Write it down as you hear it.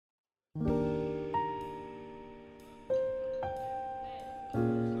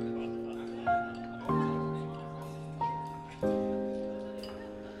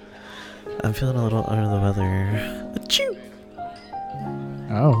I'm feeling a little under the weather. Achoo!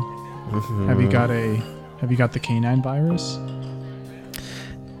 Oh. Mm-hmm. Have you got the canine virus?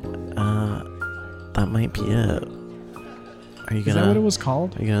 That might be it. Is that what it was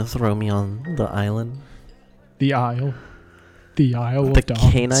called? Are you gonna throw me on the island? The Isle. The Isle of The Dogs.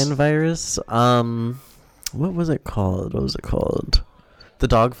 canine virus? What was it called? The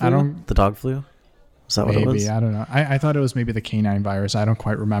dog flu? The dog flu? Is that what it was? Maybe, I don't know. I thought it was maybe the canine virus. I don't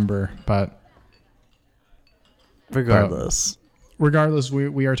quite remember, but regardless,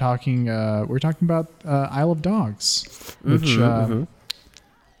 we are talking. We're talking about Isle of Dogs,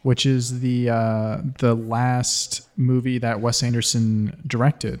 which is the last movie that Wes Anderson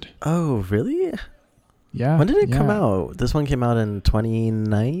directed. Oh, really? Yeah. When did it come out? This one came out in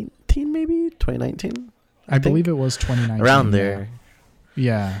 2019, maybe 2019. I believe it was 2019. Around there.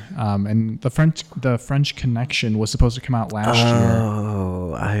 Yeah. And the French Connection was supposed to come out last year.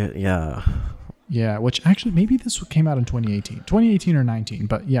 Oh, yeah. Yeah, which actually maybe this came out in 2018 or 19.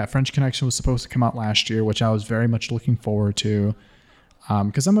 But yeah, French Connection was supposed to come out last year, which I was very much looking forward to.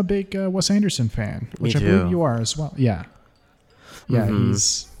 Because I'm a big Wes Anderson fan, which I believe you are as well. Yeah. Yeah,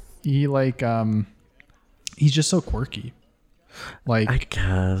 he's just so quirky. Like, I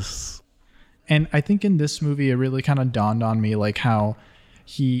guess. And I think in this movie, it really kind of dawned on me, like, how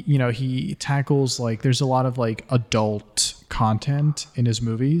he tackles, like, there's a lot of, like, adult content in his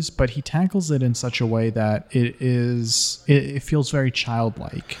movies, but he tackles it in such a way that it feels very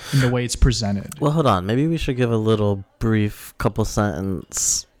childlike in the way it's presented. Well, hold on. Maybe we should give a little brief couple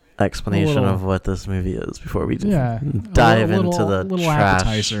sentence explanation of what this movie is before we dive into the trash.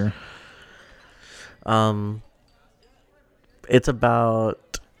 Appetizer. It's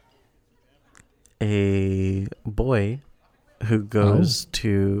about a boy who goes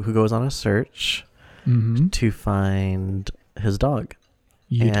on a search to find his dog.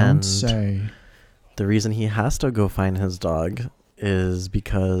 You don't say. The reason he has to go find his dog is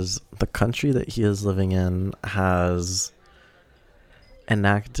because the country that he is living in has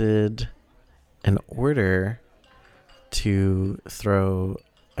enacted an order to throw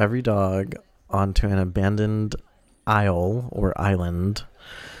every dog onto an abandoned isle or island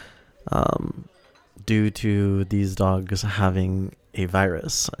due to these dogs having a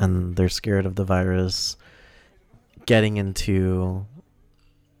virus, and they're scared of the virus getting into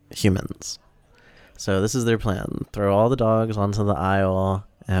humans. So this is their plan. Throw all the dogs onto the isle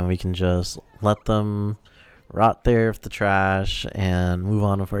and we can just let them rot there with the trash and move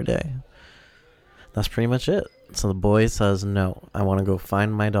on with our day. That's pretty much it. So the boy says, no, I want to go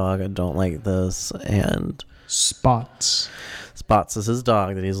find my dog. I don't like this. And Spots is his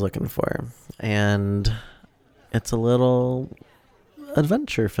dog that he's looking for. And it's a little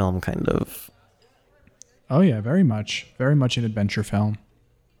adventure film, kind of. Oh, yeah, very much. Very much an adventure film.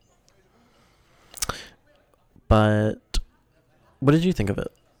 But what did you think of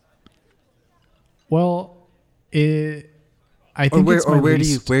it? Well, I think where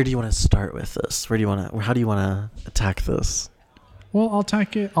do you want to start with this? How do you want to attack this? Well, I'll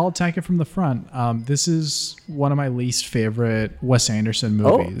attack it from the front. This is one of my least favorite Wes Anderson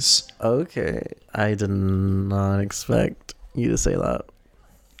movies. Oh, okay. I did not expect you to say that.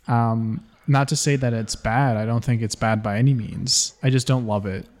 Not to say that it's bad. I don't think it's bad by any means. I just don't love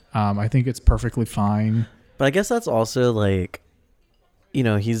it. I think it's perfectly fine. But I guess that's also like, you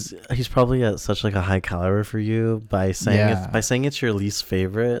know, he's probably at such like a high caliber for you by saying it's your least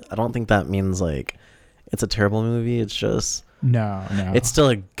favorite. I don't think that means like it's a terrible movie. It's just no. It's still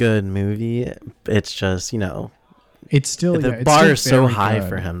a good movie. It's just, you know, it's still the bar is so high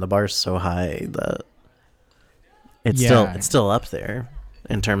for him. The bar is so high that it's still up there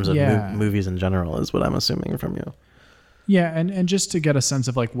in terms of movies in general, is what I'm assuming from you. Yeah, and just to get a sense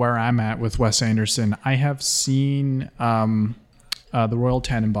of like where I'm at with Wes Anderson, I have seen the Royal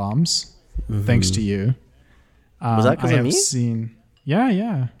Tenenbaums, thanks to you. Was that because of me? Seen,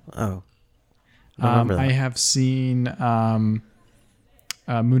 yeah. Oh. I have seen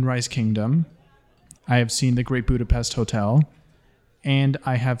Moonrise Kingdom. I have seen The Great Budapest Hotel. And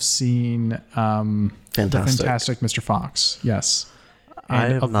I have seen The Fantastic Mr. Fox. Yes. And I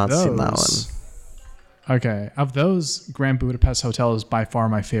have not seen that one. Okay. Of those, Grand Budapest Hotel is by far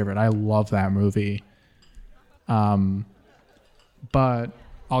my favorite. I love that movie. But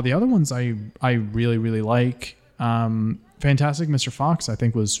all the other ones I really, really like. Fantastic Mr. Fox, I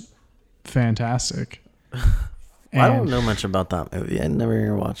think, was fantastic. I don't know much about that movie. I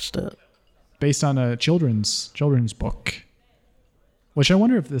never watched it. Based on a children's book, which I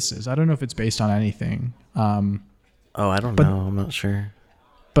wonder if this is. I don't know if it's based on anything. I don't know. I'm not sure.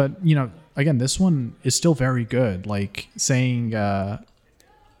 But, you know, again, this one is still very good. Like saying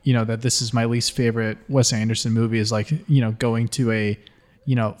that this is my least favorite Wes Anderson movie is like, going to a,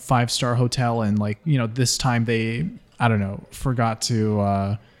 5-star hotel and like, this time they, I don't know, forgot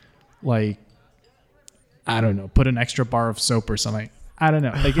to like, I don't know, put an extra bar of soap or something. I don't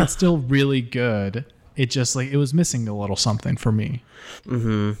know. Like, it's still really good. It just like, it was missing a little something for me.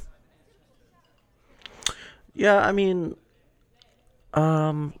 Mm-hmm. Yeah, I mean,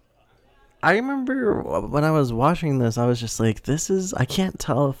 I remember when I was watching this, I was just like, I can't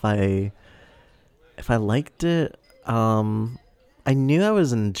tell if I liked it. I knew I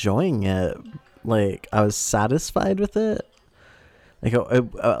was enjoying it. Like, I was satisfied with it. Like,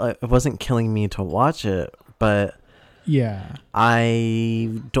 it wasn't killing me to watch it, but yeah,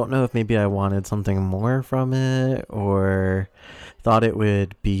 I don't know if maybe I wanted something more from it or thought it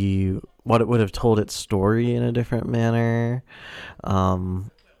would be what it would have told its story in a different manner.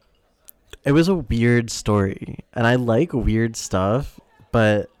 It was a weird story, and I like weird stuff,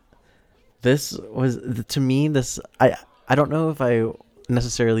 but this was, to me, I don't know if I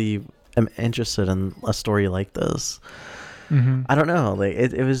necessarily am interested in a story like this. mm-hmm. I don't know, like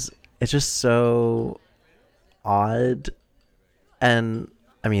it's just so odd. And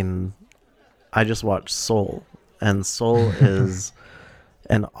I mean, I just watched Soul, and Soul is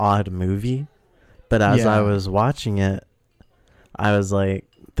an odd movie, but as I was watching it, I was like,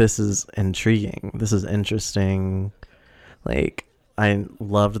 this is intriguing, this is interesting. Like, I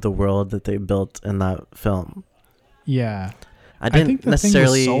loved the world that they built in that film. Yeah, I think the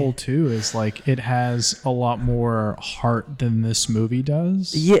necessarily thing with Soul too is like it has a lot more heart than this movie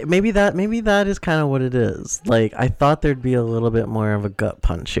does. Yeah, maybe that is kind of what it is. Like, I thought there'd be a little bit more of a gut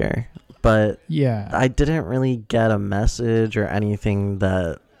punch here, but yeah, I didn't really get a message or anything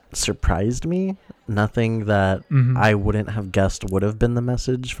that surprised me. Nothing that I wouldn't have guessed would have been the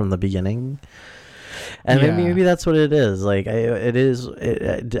message from the beginning. And maybe that's what it is. Like, I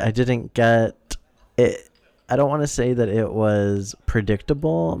didn't get it. I don't want to say that it was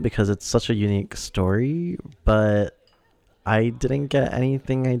predictable because it's such a unique story, but I didn't get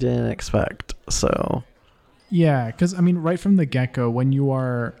anything I didn't expect. So yeah, because I mean, right from the get-go, when you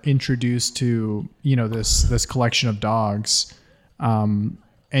are introduced to this collection of dogs, and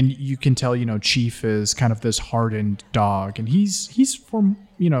you can tell Chief is kind of this hardened dog, and he's for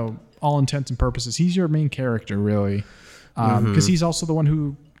all intents and purposes he's your main character, really, because he's also the one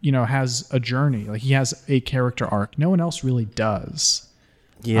who has a journey. Like, he has a character arc. No one else really does.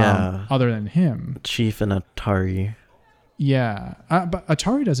 Yeah. Other than him. Chief and Atari. Yeah. But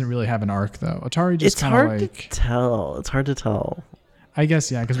Atari doesn't really have an arc, though. Atari just kind of like... It's hard to tell. I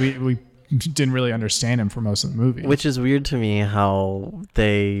guess, yeah, because we didn't really understand him for most of the movie. Which is weird to me, how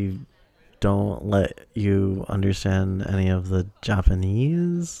they don't let you understand any of the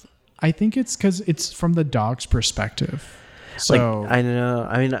Japanese. I think it's because it's from the dog's perspective. So, like, I know,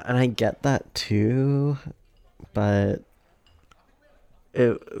 I mean, and I get that too, but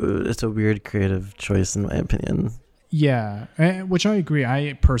it's a weird creative choice in my opinion. Yeah, which I agree.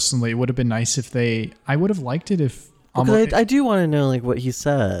 I personally, it would have been nice if I would have liked it if... I do want to know like what he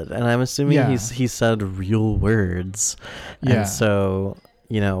said, and I'm assuming he said real words. Yeah. And so,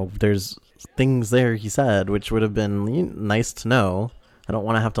 there's things there he said, which would have been nice to know. I don't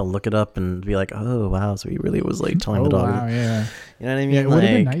want to have to look it up and be like, oh wow, so he really was like telling the dog. Wow, yeah. You know what I mean? Yeah, it would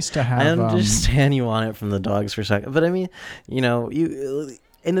have been nice to have. I understand you want it from the dog's perspective, but I mean, you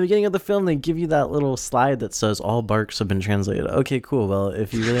in the beginning of the film they give you that little slide that says all barks have been translated. Okay, cool. Well,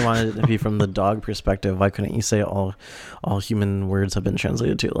 if you really wanted it to be from the dog perspective, why couldn't you say all human words have been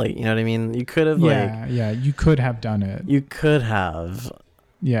translated to? Like, you know what I mean? You could have you could have done it. You could have.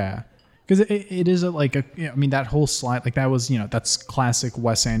 Yeah. Because it is that whole slide, like that was, that's classic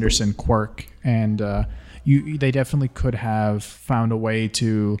Wes Anderson quirk. And they definitely could have found a way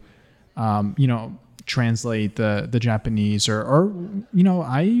to, translate the Japanese or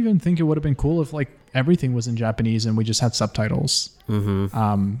I even think it would have been cool if like everything was in Japanese and we just had subtitles.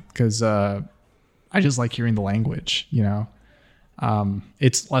 Because I just like hearing the language,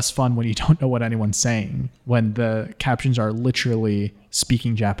 it's less fun when you don't know what anyone's saying, when the captions are literally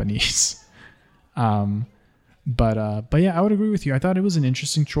speaking Japanese. But yeah, I would agree with you. I thought it was an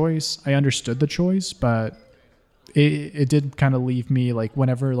interesting choice. I understood the choice, but it did kind of leave me like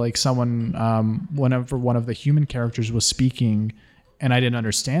whenever one of the human characters was speaking and I didn't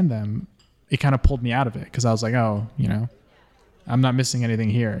understand them, it kind of pulled me out of it. Cause I was like, oh, I'm not missing anything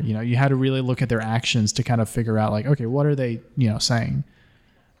here. You had to really look at their actions to kind of figure out like, okay, what are they, saying?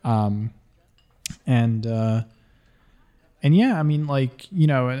 And yeah, I mean, like,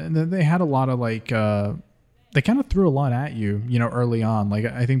 they had a lot of like, they kind of threw a lot at you, early on. Like,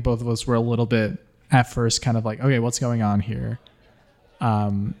 I think both of us were a little bit at first kind of like, okay, what's going on here?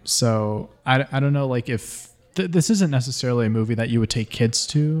 So I don't know, like if this isn't necessarily a movie that you would take kids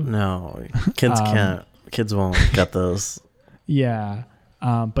to. No, kids can't. Kids won't get those. Yeah.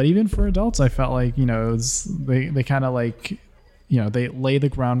 But even for adults, I felt like, you know, they kind of like, you know, they lay the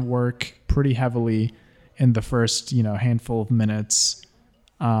groundwork pretty heavily in the first, you know, handful of minutes.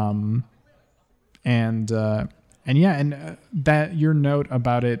 And that your note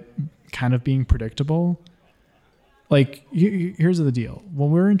about it kind of being predictable, like here's the deal.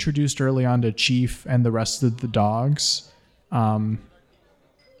 When we're introduced early on to Chief and the rest of the dogs,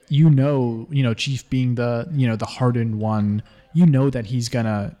 you know, Chief being the, you know, the hardened one, you know that he's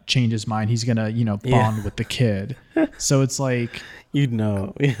gonna change his mind. He's gonna, you know, bond with the kid. So it's like, You'd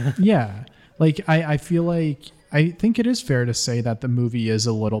know. yeah. Like I feel like, I think it is fair to say that the movie is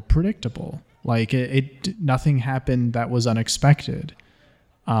a little predictable. Like it nothing happened that was unexpected.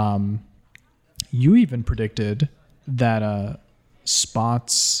 You even predicted that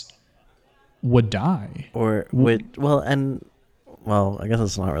Spots would die. Or would, well, I guess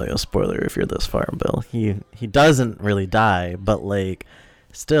it's not really a spoiler if you're this far, Bill. He doesn't really die, but like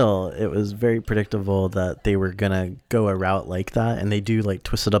still it was very predictable that they were gonna go a route like that, and they do like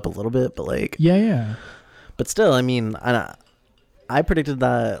twist it up a little bit, but like Yeah. but still, I mean, I predicted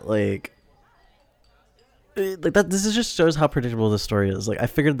that like that. This just shows how predictable this story is. Like I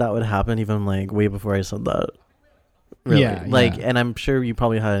figured that would happen even like way before I said that. Really. Yeah, like, yeah. and I'm sure you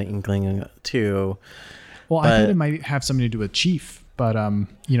probably had an inkling too. Well, I thought it might have something to do with Chief, but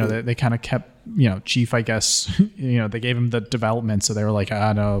you know, they kind of kept, you know, Chief, I guess, you know, they gave him the development, so they were like,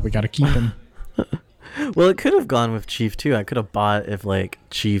 no, we got to keep him. Well, it could have gone with Chief too. I could have bought if like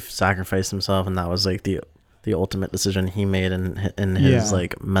Chief sacrificed himself, and that was like the ultimate decision he made in his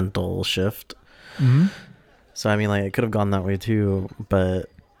like mental shift. Mm-hmm. So I mean, like it could have gone that way too,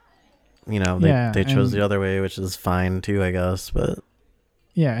 but you know, they chose the other way, which is fine too, I guess. But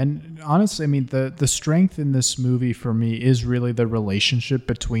yeah, and honestly, I mean, the strength in this movie for me is really the relationship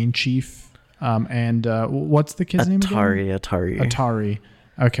between Chief and what's the kid's name again? Atari.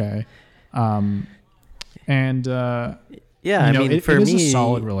 Okay. Yeah, I mean, for it me, is a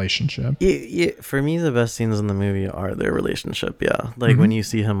solid relationship. For me, the best scenes in the movie are their relationship. Yeah, like when you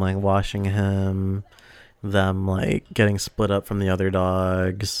see him like washing him, them like getting split up from the other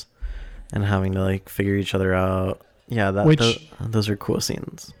dogs, and having to like figure each other out. Yeah, those are cool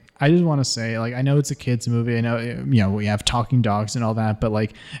scenes. I just want to say, like, I know it's a kids movie. I know, you know, we have talking dogs and all that, but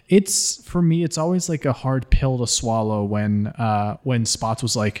like, it's, for me, it's always like a hard pill to swallow when Spots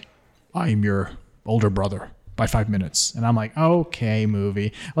was like, I'm your older brother by 5 minutes. And I'm like, okay,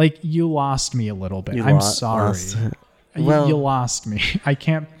 movie. Like, you lost me a little bit. I'm sorry. You lost me. I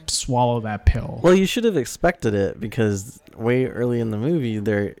can't swallow that pill. Well, you should have expected it, because way early in the movie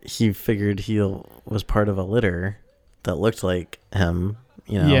he figured he was part of a litter that looked like him,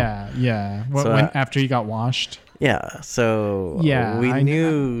 you know. Yeah. After he got washed. Yeah. So we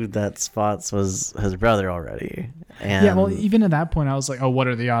knew that Spots was his brother already. And yeah. Well, even at that point, I was like, oh, what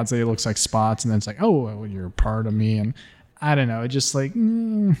are the odds that he looks like Spots? And then it's like, oh, well, you're part of me. And I don't know. It just like.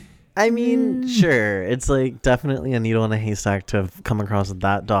 I mean, sure. It's like definitely a needle in a haystack to have come across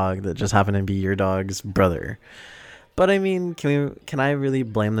that dog that just happened to be your dog's brother. But I mean, can I really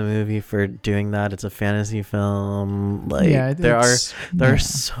blame the movie for doing that? It's a fantasy film. Like there are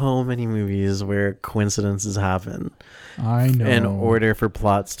so many movies where coincidences happen. I know. In order for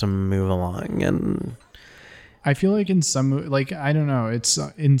plots to move along, and I feel like in some, like, I don't know, it's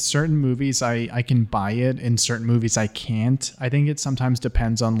in certain movies I can buy it, in certain movies I can't. I think it sometimes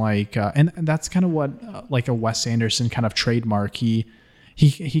depends on like and that's kind of what like a Wes Anderson kind of trademark. He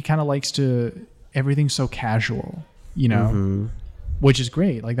kind of likes to, everything's so casual, you know, which is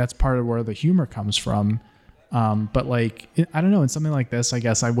great. Like that's part of where the humor comes from. But like, I don't know, in something like this, I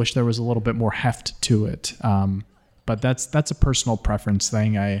guess I wish there was a little bit more heft to it. But that's a personal preference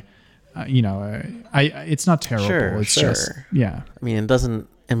thing. It's not terrible. Sure, it's just, yeah. I mean, it doesn't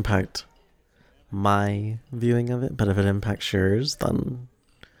impact my viewing of it, but if it impacts yours, then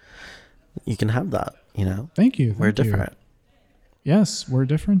you can have that, you know? Thank you. We're different. Yes, we're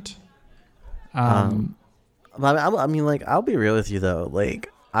different. I mean, like, I'll be real with you though.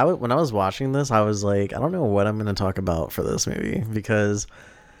 Like, when I was watching this, I was like, I don't know what I'm going to talk about for this movie, because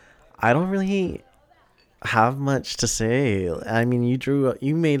I don't really have much to say. I mean,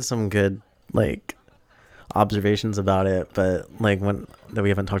 you made some good like observations about it, but like that we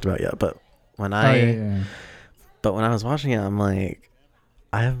haven't talked about yet. But when I was watching it, I'm like,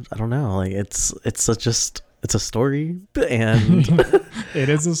 I don't know. Like it's a story, and it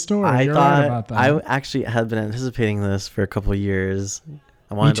is a story. I You're thought right about that. I actually had been anticipating this for a couple of years.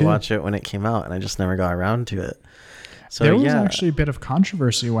 I wanted to watch it when it came out, and I just never got around to it. So there was yeah. actually a bit of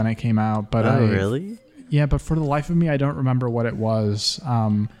controversy when it came out, but Really? yeah, but for the life of me, I don't remember what it was.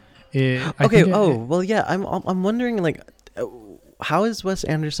 I Okay. think Well, yeah. I'm wondering, like, how is Wes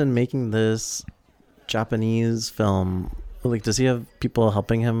Anderson making this Japanese film? Like, does he have people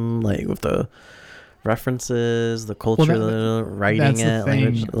helping him, like, with the references, the culture, writing that's the it,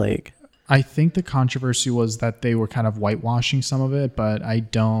 language, thing. like? I think the controversy was that they were kind of whitewashing some of it, but I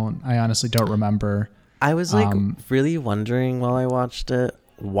honestly don't remember. I was like really wondering while I watched it,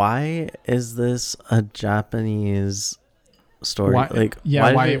 why is this a Japanese story? Why, like,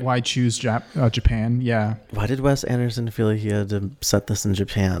 yeah, why why choose Japan? Yeah, why did Wes Anderson feel like he had to set this in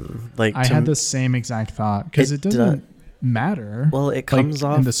Japan? Like, I had the same exact thought because it doesn't matter. Well, it comes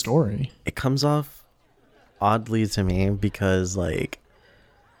off in the story. It comes off oddly to me because, like,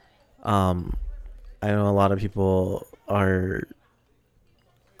 I know a lot of people are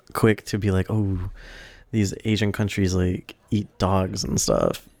quick to be like, oh, these Asian countries like eat dogs and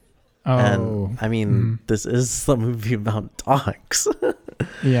stuff. Oh, and I mean, this is the movie about dogs.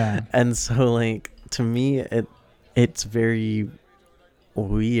 Yeah. And so, like, to me, it's very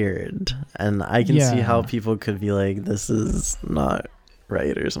weird, and I can see how people could be like, this is not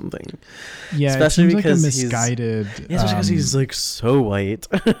right or something. Yeah, especially it seems because like a misguided. especially because he's like so white.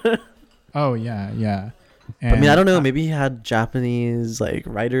 Oh yeah. But, I mean, I don't know. Maybe he had Japanese like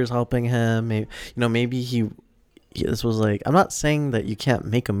writers helping him. Maybe maybe he this was like. I'm not saying that you can't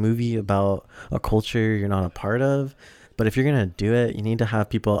make a movie about a culture you're not a part of, but if you're gonna do it, you need to have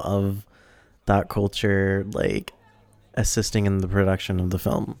people of that culture like assisting in the production of the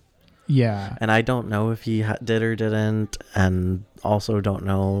film. Yeah. And I don't know if he did or didn't, and also don't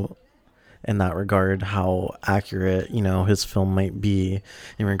know in that regard how accurate his film might be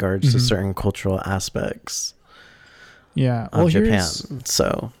in regards to certain cultural aspects of Japan.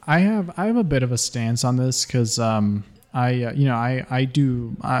 So I have a bit of a stance on this because I work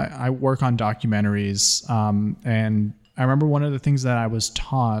on documentaries, and I remember one of the things that I was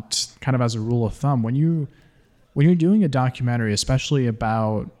taught kind of as a rule of thumb when you're doing a documentary, especially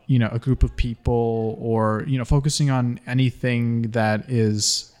about a group of people or focusing on anything that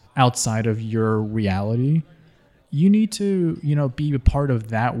is outside of your reality, you need to be a part of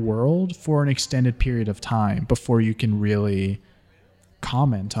that world for an extended period of time before you can really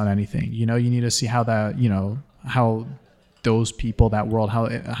comment on anything. You need to see how that how those people, that world,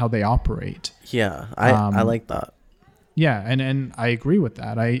 how they operate. Yeah, I like that. Yeah, and I agree with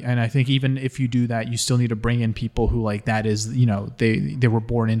that. I think even if you do that, you still need to bring in people who like that is they were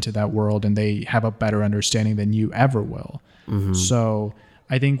born into that world and they have a better understanding than you ever will. Mm-hmm. So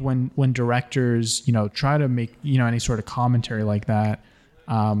I think when directors try to make any sort of commentary like that,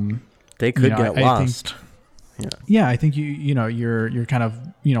 they could get lost. I think you're kind of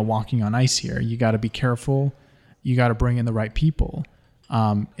walking on ice here. You got to be careful. You got to bring in the right people.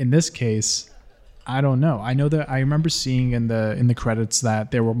 In this case, I don't know. I know that I remember seeing in the credits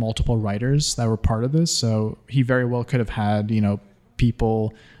that there were multiple writers that were part of this. So he very well could have had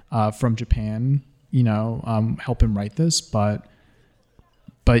people from Japan help him write this, but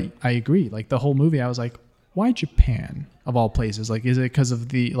I agree. Like the whole movie, I was like, why Japan of all places? Like, is it because of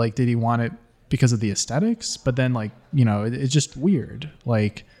the did he want it because of the aesthetics? But then it's just weird.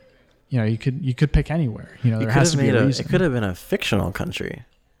 Like, you could pick anywhere. There has to be a reason. It could have been a fictional country.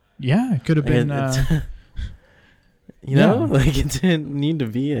 Yeah, it could have been. Like it didn't need to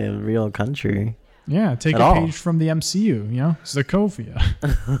be a real country. Yeah, take a page from the MCU. Sokovia.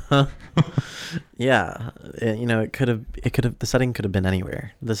 Yeah, it could have. The setting could have been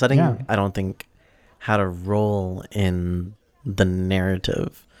anywhere. The setting, I don't think, had a role in the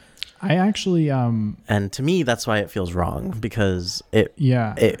narrative. I actually and to me, that's why it feels wrong, because it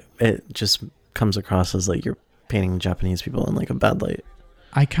just comes across as like you're painting Japanese people in like a bad light.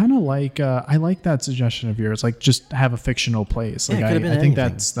 I kind of like I like that suggestion of yours, like just have a fictional place. Like I think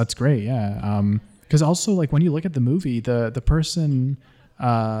that's great. Yeah. Because also like when you look at the movie, the person,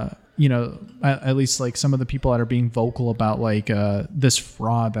 at least like some of the people that are being vocal about like this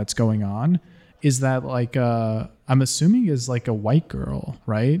fraud that's going on, is that like I'm assuming is like a white girl,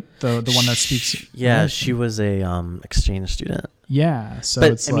 right? The one that speaks. Yeah, American. She was a exchange student. Yeah, so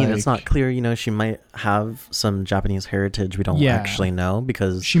but I mean, it's not clear. She might have some Japanese heritage we don't actually know,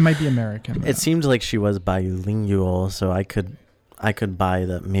 because she might be American. It seemed like she was bilingual, so I could buy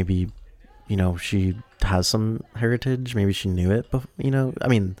that. Maybe, she has some heritage. Maybe she knew it. But I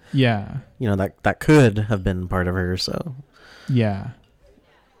mean, yeah, that could have been part of her. So yeah.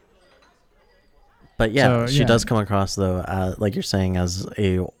 But yeah, she does come across though, like you're saying, as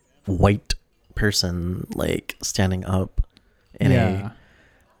a white person, like standing up in a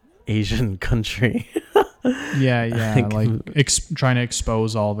Asian country. Yeah, like trying to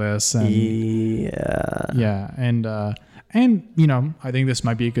expose all this, and yeah, and I think this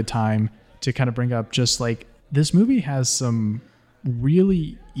might be a good time to kind of bring up just like this movie has some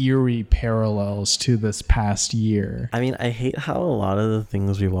really eerie parallels to this past year. I mean, I hate how a lot of the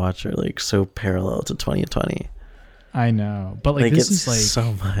things we watch are like so parallel to 2020. I know, but like this it's is like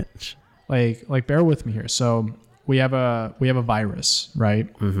so much. Like bear with me here. So we have a virus,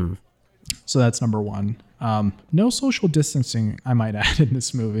 right? Mm-hmm. So that's number one. No social distancing, I might add, in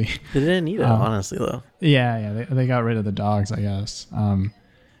this movie. They didn't need it, honestly, though. Yeah. They got rid of the dogs, I guess.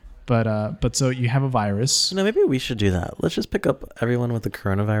 But so you have a virus. Maybe we should do that. Let's just pick up everyone with the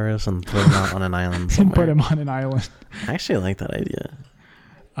coronavirus and throw them out on an island somewhere. And put them on an island. I actually like that idea.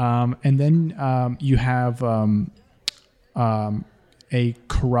 And then you have a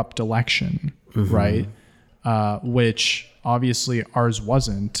corrupt election, right? Which obviously ours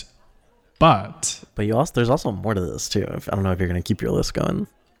wasn't. But there's also more to this too. I don't know if you're going to keep your list going.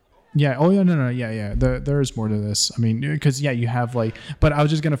 Yeah. Oh yeah. No. Yeah. There is more to this. I mean, because you have like, but I was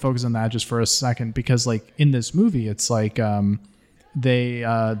just gonna focus on that just for a second because like in this movie, it's like what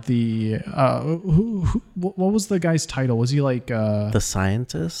was the guy's title? Was he like the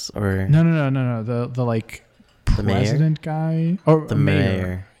scientist or no the like the president mayor? Guy or the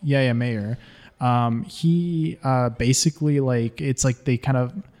mayor? Yeah, mayor. He basically like it's like they kind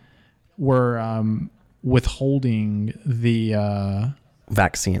of were withholding the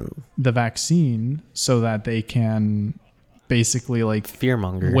vaccine so that they can basically like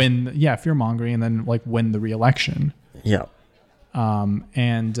fearmonger fearmongering and then like win the re-election. Yeah.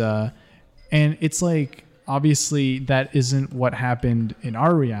 And it's like obviously that isn't what happened in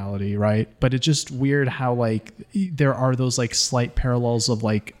our reality, right? But it's just weird how like there are those like slight parallels of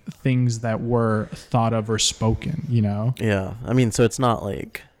like things that were thought of or spoken, Yeah. I mean, so it's not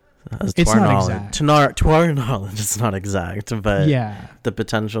like it's not exact. To our knowledge, it's not exact, but yeah, the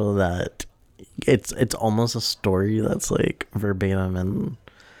potential that it's almost a story that's like verbatim and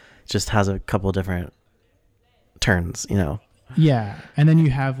just has a couple different turns, Yeah, and then you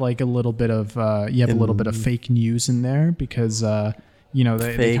have like a little bit of fake news in there because they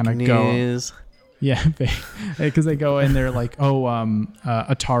kind of go. Yeah, because they go in there like,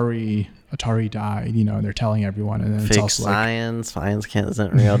 Atari died, and they're telling everyone, and then fake it's also science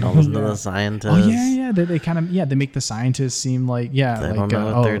isn't real. Don't listen to the scientists. Oh yeah. They kind of they make the scientists seem like they don't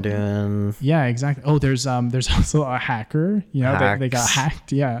know what they're doing. Yeah, exactly. Oh, there's also a hacker. They got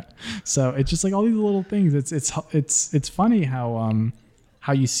hacked. Yeah, so it's just like all these little things. It's funny how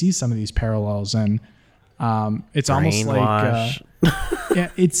you see some of these parallels, and it's almost like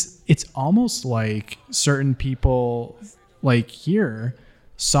it's almost like certain people like here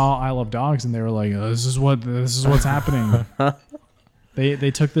saw Isle of Dogs and they were like, this is what's happening.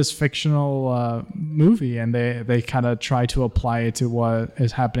 They took this fictional movie and they kind of try to apply it to what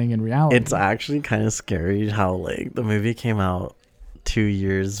is happening in reality. It's actually kind of scary how like the movie came out 2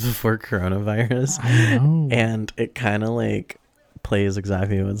 years before coronavirus. I know. And it kind of like plays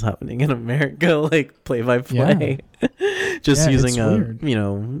exactly what's happening in America, like play by play. Just using a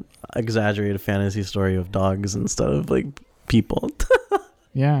exaggerated fantasy story of dogs instead of like people.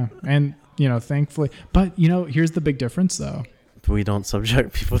 Yeah, and thankfully, but here's the big difference though. We don't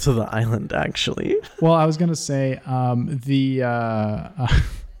subject people to the island, actually. Well, I was gonna say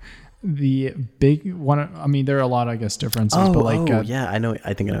the big one. I mean, there are a lot, I guess, differences. But like, I know.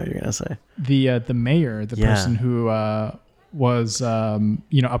 I think I know what you're gonna say. The mayor, the person who was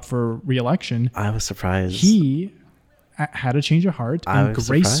up for re-election. I was surprised. He had a change of heart and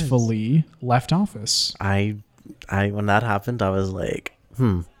gracefully left office. I when that happened, I was like,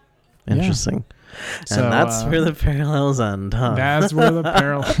 interesting. Yeah. And that's where the parallels end, huh? That's where the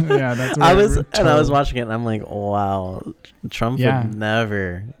parallel. Yeah, that's where I was watching it and I'm like, wow, Trump would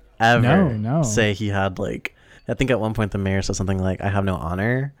never ever say he had like. I think at one point the mayor said something like, "I have no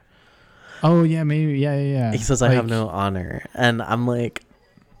honor." Oh yeah, maybe yeah. He says, "I have no honor," and I'm like,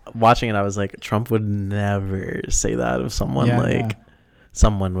 watching it, I was like, Trump would never say that if someone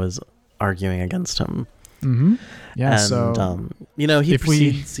someone was arguing against him. Mm-hmm. Yeah. And, so he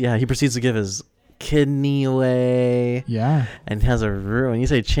proceeds to give his kidney away. Yeah. And has when you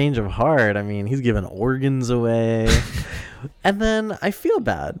say change of heart, I mean, he's giving organs away. And then I feel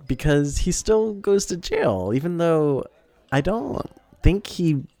bad because he still goes to jail, even though I don't think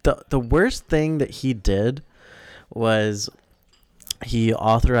the worst thing that he did was he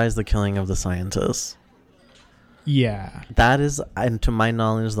authorized the killing of the scientists. Yeah. That is, and to my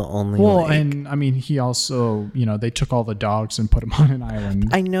knowledge, the only and I mean, he also, they took all the dogs and put them on an island.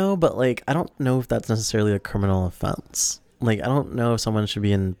 I know, but like, I don't know if that's necessarily a criminal offense. Like, I don't know if someone should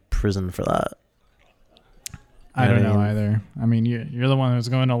be in prison for that. I don't know mean? either. I mean, you're the one who's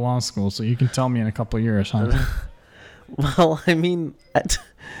going to law school, so you can tell me in a couple of years, huh? Well, I mean,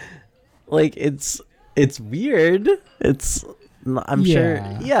 like it's weird. I'm sure.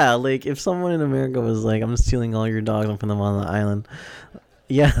 Yeah. Yeah, like if someone in America was like, "I'm stealing all your dogs and putting them on the island,"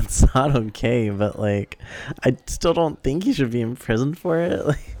 yeah, it's not okay. But like, I still don't think he should be in prison for it.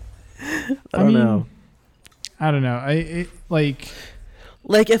 Like, I don't know. I don't know.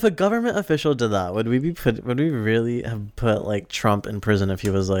 Like if a government official did that, would we really have put like Trump in prison if he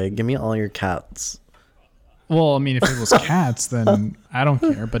was like, "Give me all your cats"? Well, I mean, if it was cats, then I don't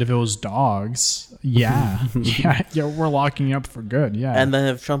care. But if it was dogs, yeah, we're locking you up for good. Yeah. And then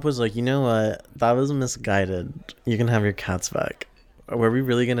if Trump was like, "You know what? That was misguided. You can have your cats back." Were we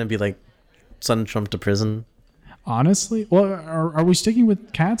really gonna be like, send Trump to prison? Honestly, well, are we sticking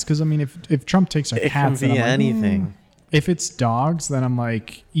with cats? Because I mean, if Trump takes our It cats, can then be I'm like, anything. If it's dogs, then I'm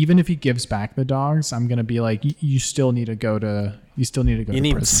like, even if he gives back the dogs, I'm gonna be like, you still need to go to prison.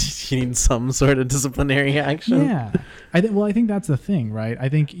 You need some sort of disciplinary action. Yeah, I think that's the thing, right? I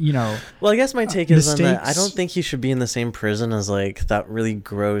think Well, I guess my take is on that. I mistakes- don't think he should be in the same prison as like that really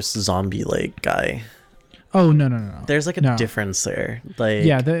gross zombie like guy. Oh no. There's like a No. difference there. Like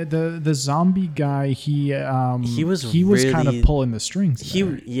Yeah, the zombie guy, he was kind of really- pulling the strings.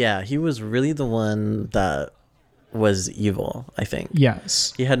 there. he was really the one that was evil. I think.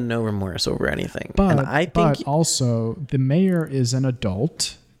 Yes, He had no remorse over anything. but and I think but also the mayor is an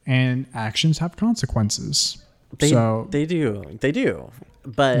adult, and actions have consequences. they so do.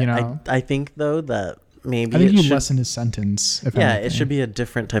 But I think though that maybe I think it you should, lessen his sentence. If yeah, anything. it should be a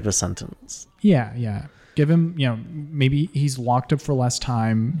different type of sentence. Yeah. Give him, maybe he's locked up for less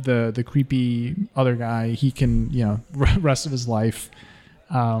time. The creepy other guy, he can, rest of his life,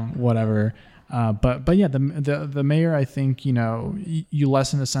 whatever. But yeah, the mayor, I think, you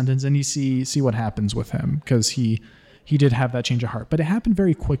lessen the sentence and you see what happens with him, because he did have that change of heart, but it happened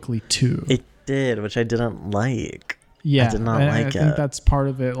very quickly too. It did, which I didn't like. Yeah, I did not and like I it. think that's part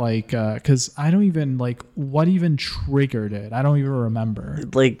of it, because I don't even what even triggered it. I don't even remember.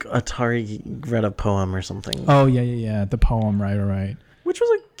 Like Atari read a poem or something. Oh yeah, the poem, right. Which was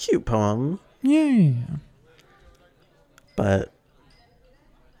a cute poem, Yeah. but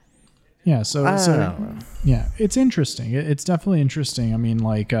Yeah, so I don't know. yeah, it's interesting. It's definitely interesting. I mean,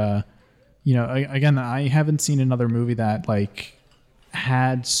 again, I haven't seen another movie that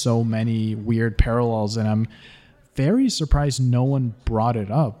had so many weird parallels, and I'm very surprised no one brought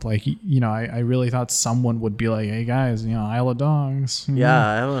it up. I really thought someone would be like, "Hey guys, Isle of Dogs." Yeah,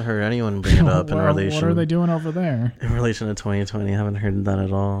 I haven't heard anyone bring it up in relation. What are they doing over there? In relation to 2020, I haven't heard that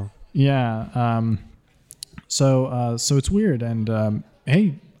at all. Yeah. So it's weird, and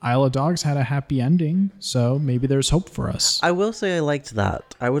hey, Isle of Dogs had a happy ending, so maybe there's hope for us. I will say I liked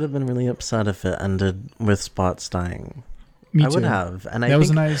that. I would have been really upset if it ended with Spots dying. Me I too. would have, and That I was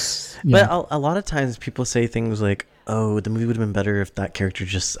think, a nice. Yeah. But a lot of times people say things like, "Oh, the movie would have been better if that character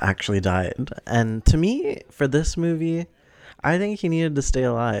just actually died." And to me, for this movie, I think he needed to stay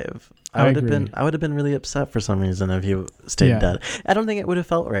alive. I would have been really upset for some reason if he stayed dead. I don't think it would have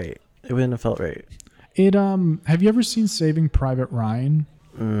felt right. It wouldn't have felt right. Have you ever seen Saving Private Ryan?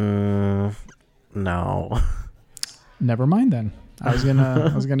 No. Never mind then. I was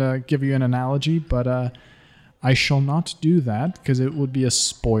gonna give you an analogy, but I shall not do that because it would be a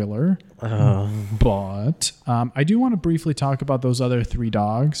spoiler. But I do want to briefly talk about those other 3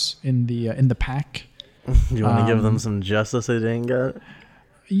 dogs in the pack. You want to give them some justice they didn't get?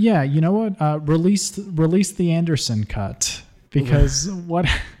 Yeah, you know what? Release the Anderson cut, because what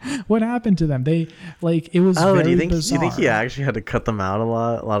happened to them? They it was very do you think bizarre. you think he actually had to cut them out a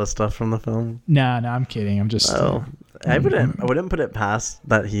lot of stuff from the film? No, I'm kidding. I'm just I wouldn't put it past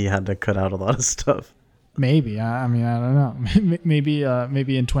that he had to cut out a lot of stuff. maybe. I mean, I don't know. maybe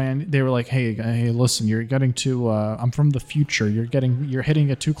in 20 they were like, hey, listen, you're getting too. I'm from the future. You're hitting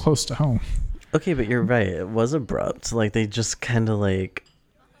it too close to home. Okay, but you're right. It was abrupt. Like they just kind of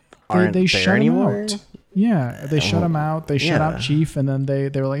aren't They there shut anymore. him out. Yeah, they shut him out. They shut out Yeah. Chief, and then they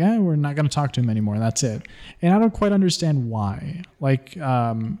were like, we're not going to talk to him anymore. That's it. And I don't quite understand why. I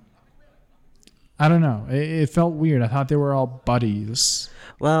don't know. It felt weird. I thought they were all buddies.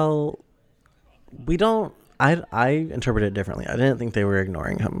 Well, we don't. I interpret it differently. I didn't think they were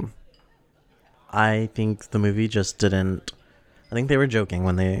ignoring him. I think the movie just didn't. I think they were joking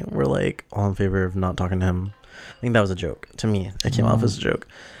when they were all in favor of not talking to him. I think that was a joke. To me, it came off as a joke.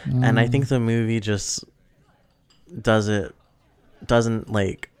 And I think the movie just doesn't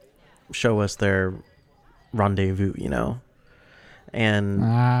show us their rendezvous, And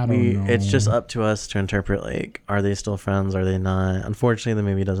I don't know. it's just up to us to interpret, like, are they still friends? Are they not? Unfortunately, the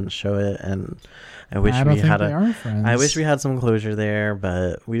movie doesn't show it, and I wish I don't we think had they are friends. I wish we had some closure there,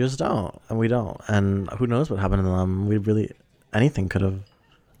 but we just don't, and we don't. And who knows what happened to them? Anything could have.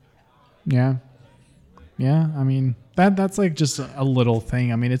 Yeah. Yeah, I mean that's like just a little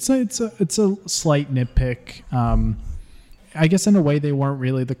thing. I mean, it's a slight nitpick. I guess in a way they weren't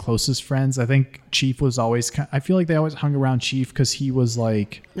really the closest friends. I think Chief was always. I feel like they always hung around Chief because he was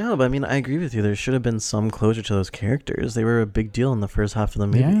like. No, but I mean, I agree with you. There should have been some closure to those characters. They were a big deal in the first half of the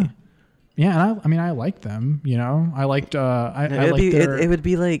movie. Yeah, yeah, and I liked them. You know, I liked. It would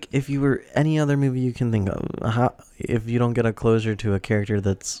be like if you were any other movie you can think of. If you don't get a closure to a character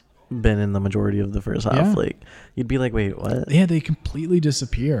that's been in the majority of the first half, Yeah. like you'd be like, wait, what? Yeah, they completely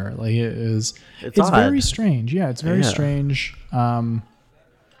disappear. Like it's odd. very strange. Yeah, it's very Yeah. strange.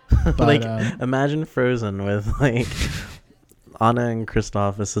 But, Like, imagine Frozen with like Anna and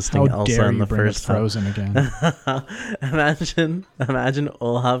Kristoff assisting how Elsa dare in you the bring up first half. Frozen again? Imagine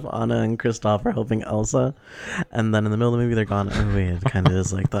Olaf, Anna, and Kristoff are helping Elsa, and then in the middle of the movie they're gone. Oh wait, it kind of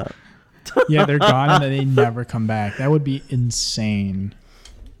is like that. Yeah, they're gone and then they never come back. That would be insane.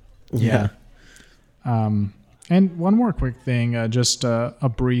 Yeah. And one more quick thing, just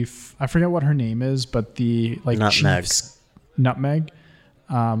a brief. I forget what her name is, but the like Nutmeg. Chief's Nutmeg.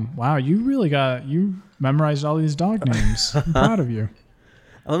 Wow, you memorized all these dog names. I'm proud of you.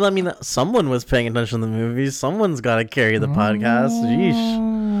 Well, I mean, someone was paying attention to the movie. Someone's got to carry the podcast.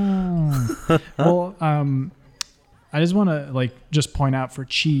 Yeesh. Well, I just want to just point out for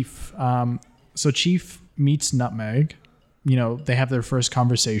Chief. So Chief meets Nutmeg. You know, they have their first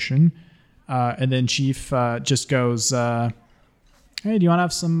conversation, and then Chief just goes, "Hey, do you want to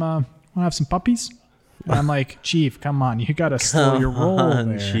have some puppies?" And I'm like, "Chief, come on, you gotta slow your roll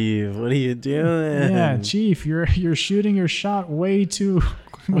there." Chief, what are you doing? Yeah, Chief, you're shooting your shot way too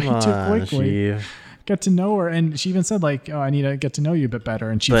quickly. Chief. Get to know her, and she even said like, "Oh, I need to get to know you a bit better."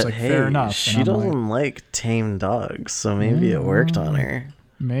 And Chief's But like, hey, "Fair enough." she And I'm doesn't like tame dogs, so maybe it worked on her.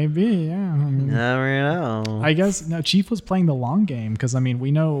 Maybe, yeah. I mean, Never know. I guess no. Chief was playing the long game because I mean, we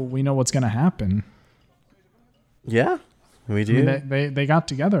know what's gonna happen. Yeah, we I do. mean, they got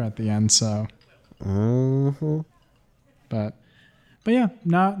together at the end, so. Mm-hmm. But yeah,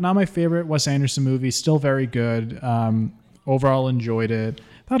 not my favorite Wes Anderson movie. Still very good. Overall enjoyed it.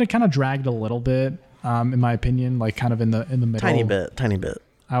 Thought it kind of dragged a little bit, in my opinion, like kind of in the middle. Tiny bit.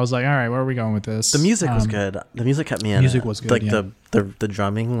 I was like, all right, where are we going with this? The music was good. The music kept me in. Music it. was good, Like yeah. the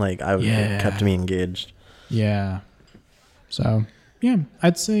drumming, like it kept me engaged. Yeah. So yeah,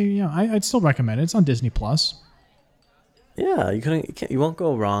 I'd say I'd still recommend it. It's on Disney Plus. Yeah, you won't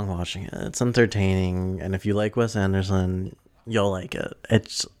go wrong watching it. It's entertaining, and if you like Wes Anderson, you'll like it.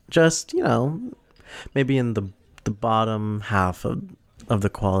 It's just, maybe in the bottom half of the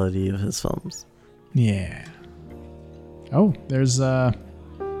quality of his films. Yeah. Oh, there's the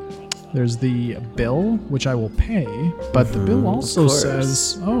bill, which I will pay, but the bill also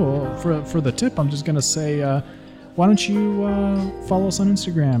says, for the tip, I'm just gonna say, why don't you follow us on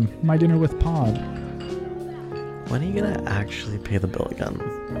Instagram, My Dinner with Pod. When are you gonna actually pay the bill again?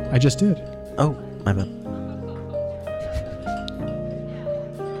 I just did. Oh, my bad.